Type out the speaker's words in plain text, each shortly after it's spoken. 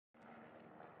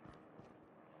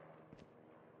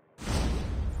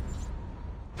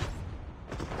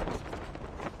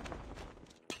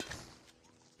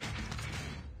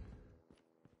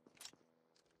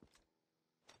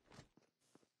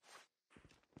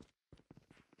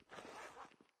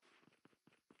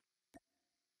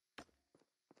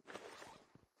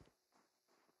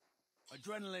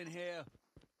Adrenaline here.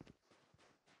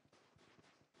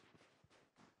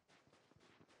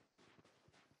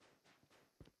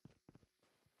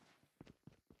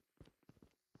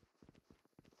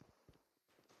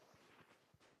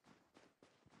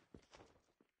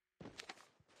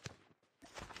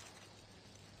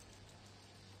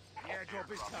 The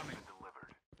airdrop is coming.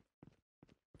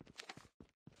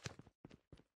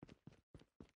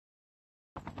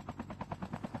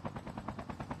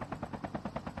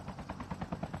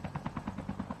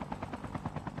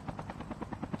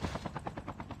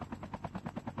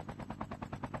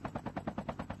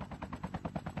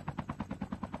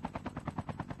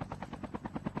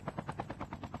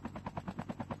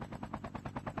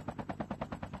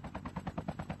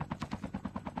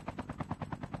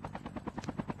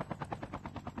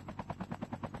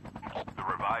 The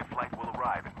revived flight will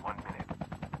arrive in 1 minute.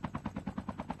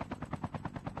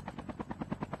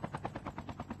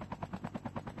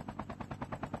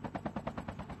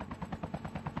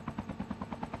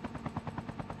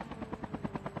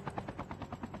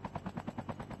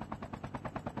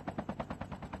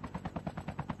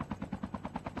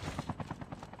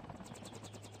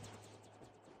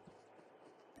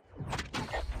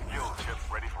 Fuel ship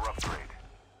ready for upgrade.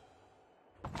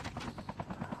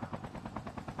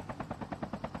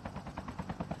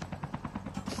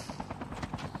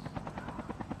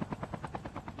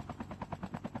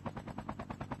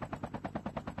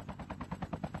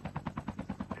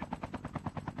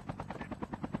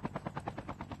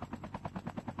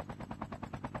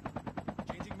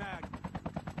 Changing mag.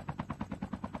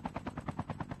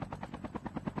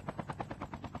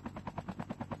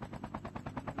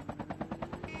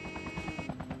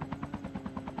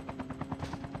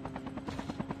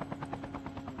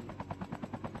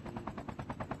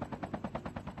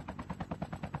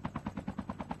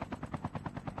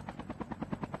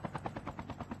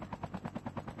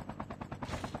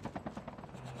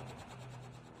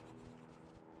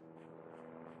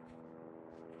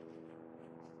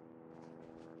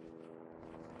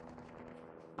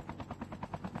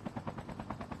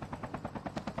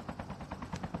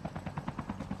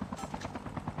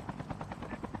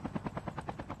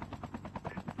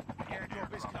 The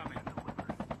airdrop is coming.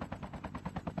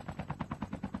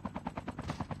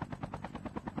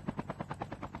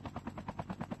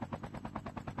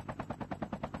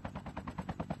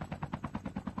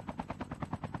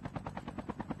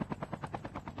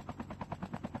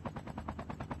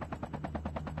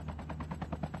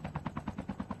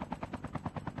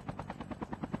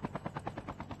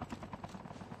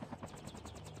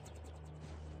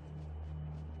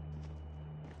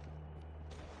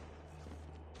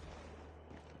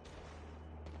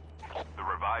 The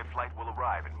revived flight will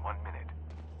arrive in 1 minute.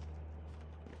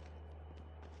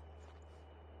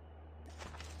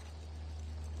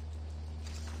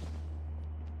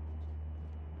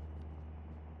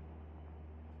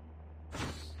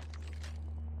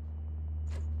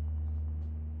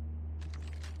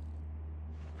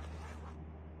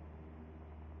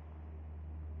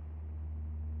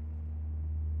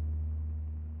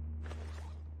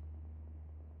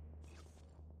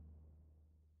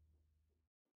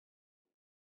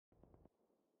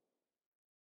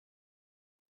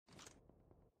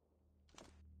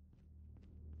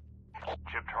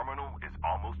 Chip terminal is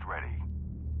almost ready.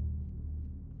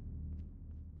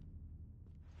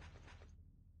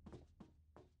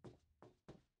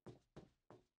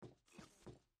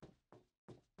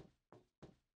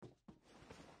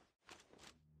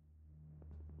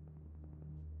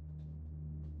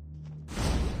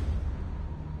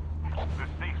 The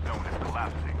safe zone is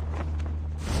collapsing.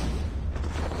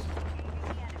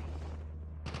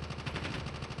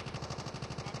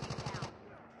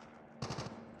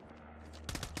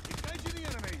 Engaging the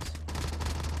enemies.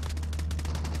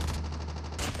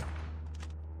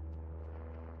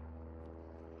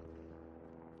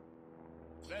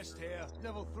 Vest here,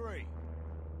 level 3.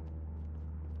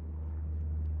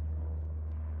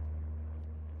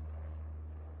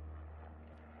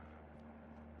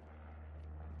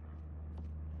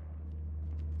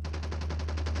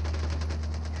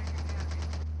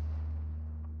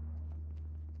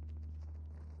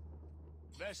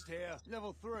 Vest here,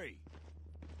 level 3.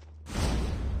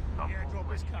 The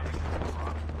airdrop is coming.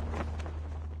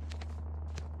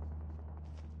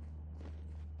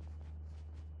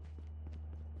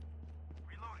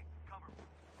 Reloading. Cover.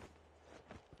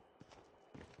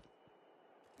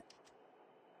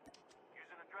 Use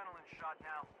an adrenaline shot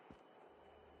now.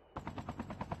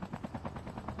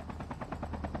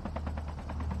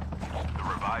 The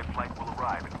revived flight will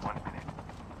arrive in 1 minute.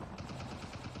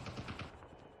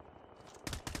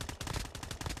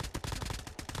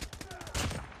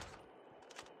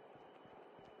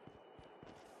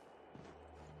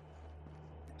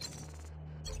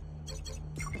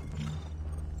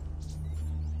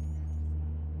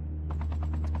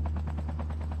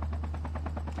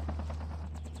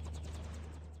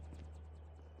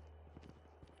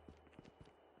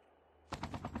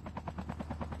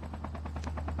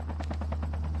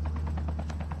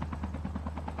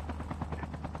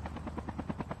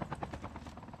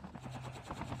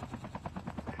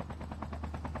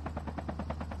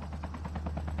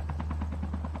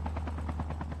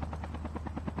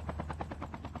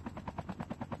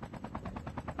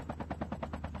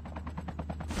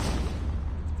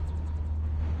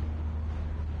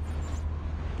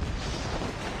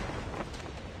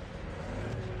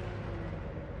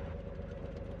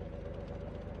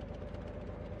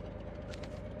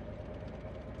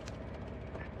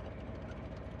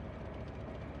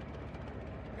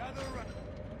 Gather around.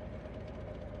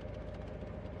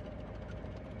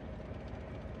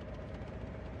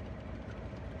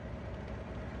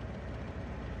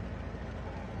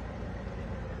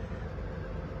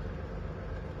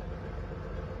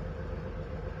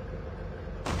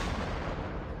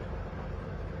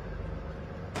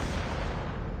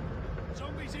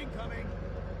 Zombies incoming!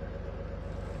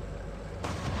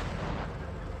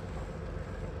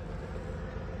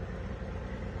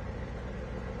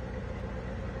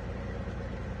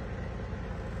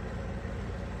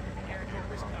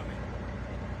 Airdrop is coming.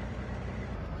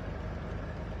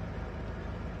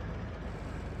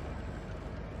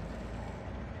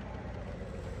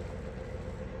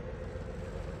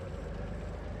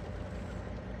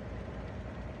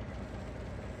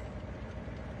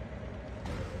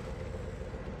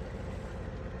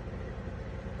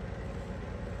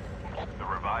 The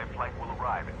revived flight will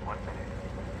arrive in 1 minute.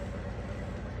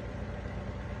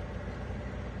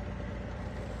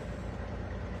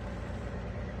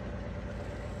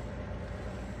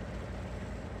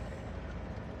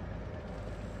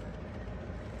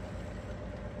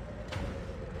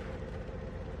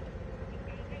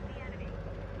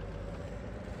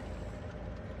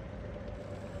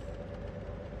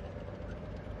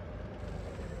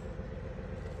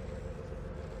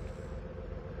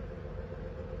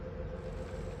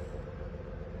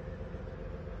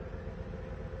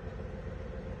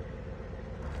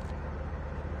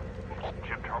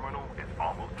 Chip terminal is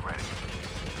almost ready.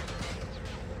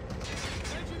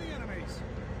 Engaging the enemies!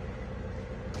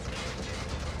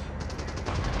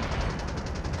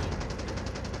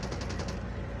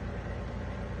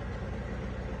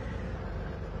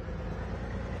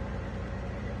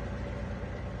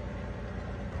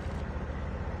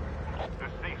 The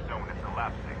safe zone is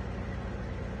collapsing.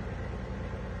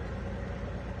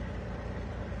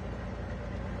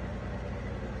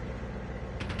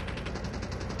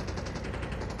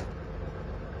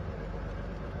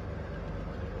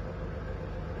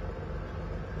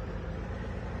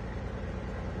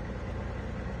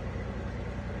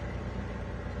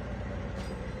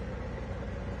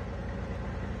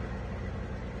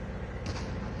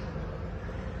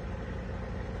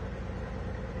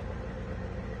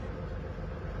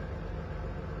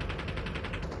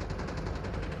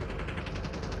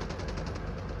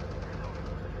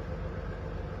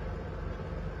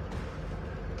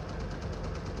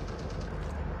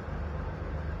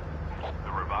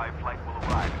 The revived flight will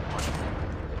arrive in 1 minute.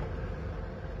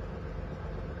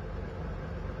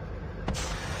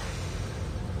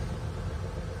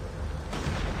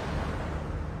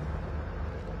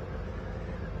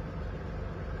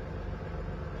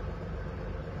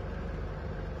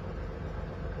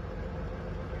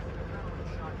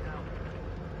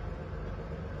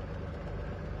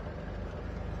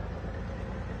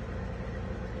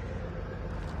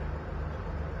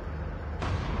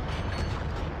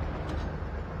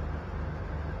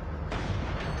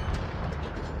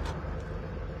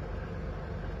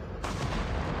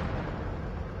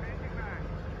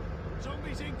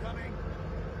 Zombies incoming!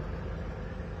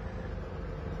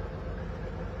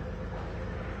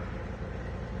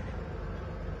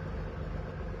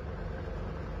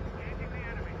 Engaging the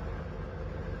enemy.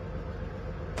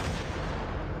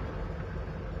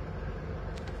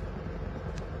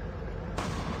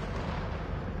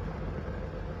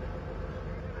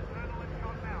 Adrenaline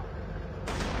shot now.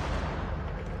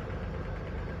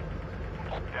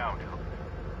 Down.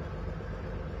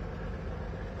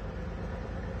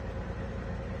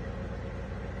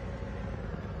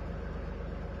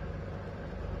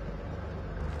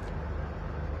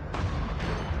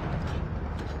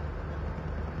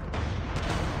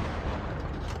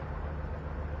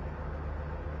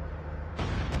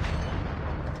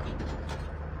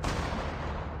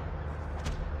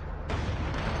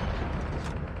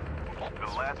 The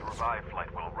last revived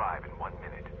flight will arrive in 1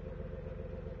 minute.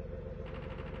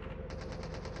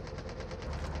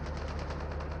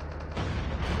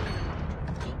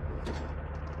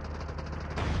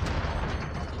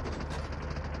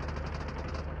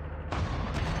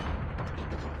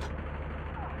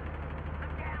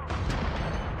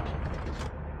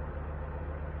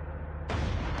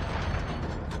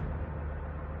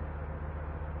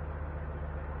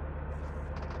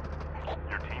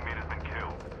 Your teammate has been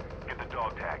killed. Get the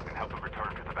dog tags and help them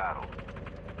return to the battle.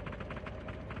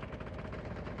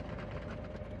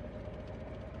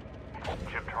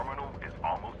 Chip terminal is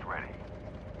almost ready.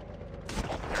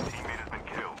 Your teammate has been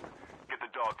killed. Get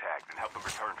the dog tags and help them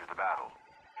return to the battle.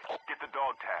 Get the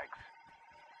dog tags.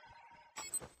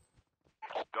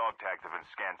 Dog tags have been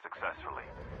scanned successfully.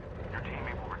 Your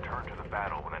teammate will return to the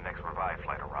battle when the next revive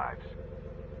flight arrives.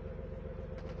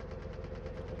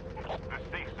 The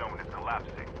safe zone is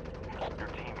collapsing. Your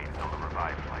teammate is on the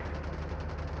revive flight.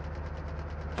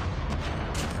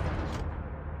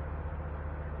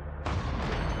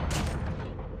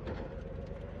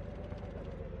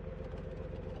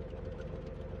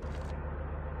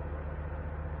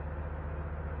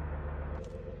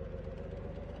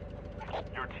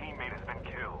 Your teammate has been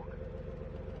killed.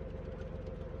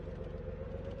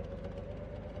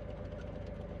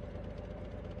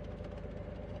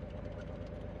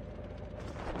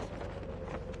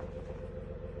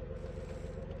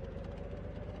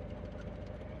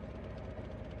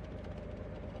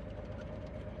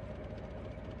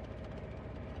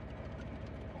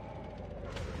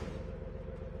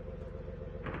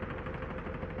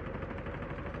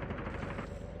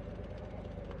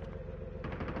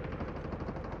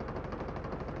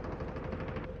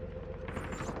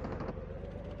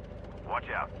 Watch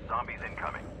out, zombies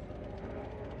incoming.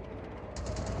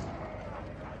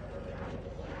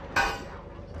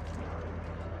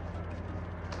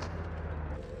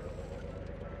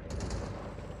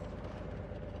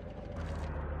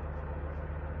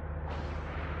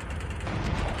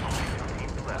 Only 2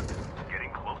 teams left,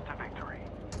 getting close to victory.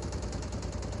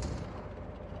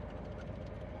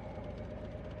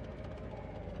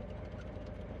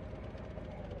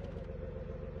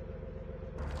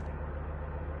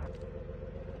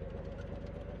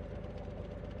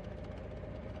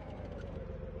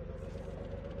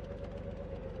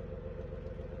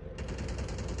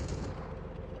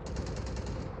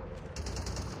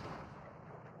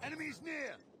 Enemies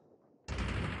near!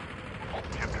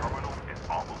 Chip terminal is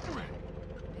almost ready.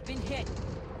 I've been hit.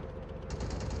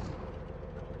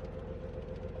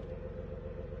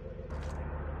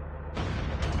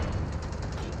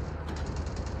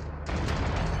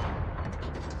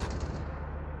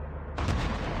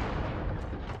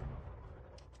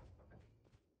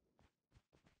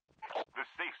 The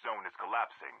safe zone is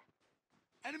collapsing.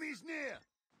 Enemies near!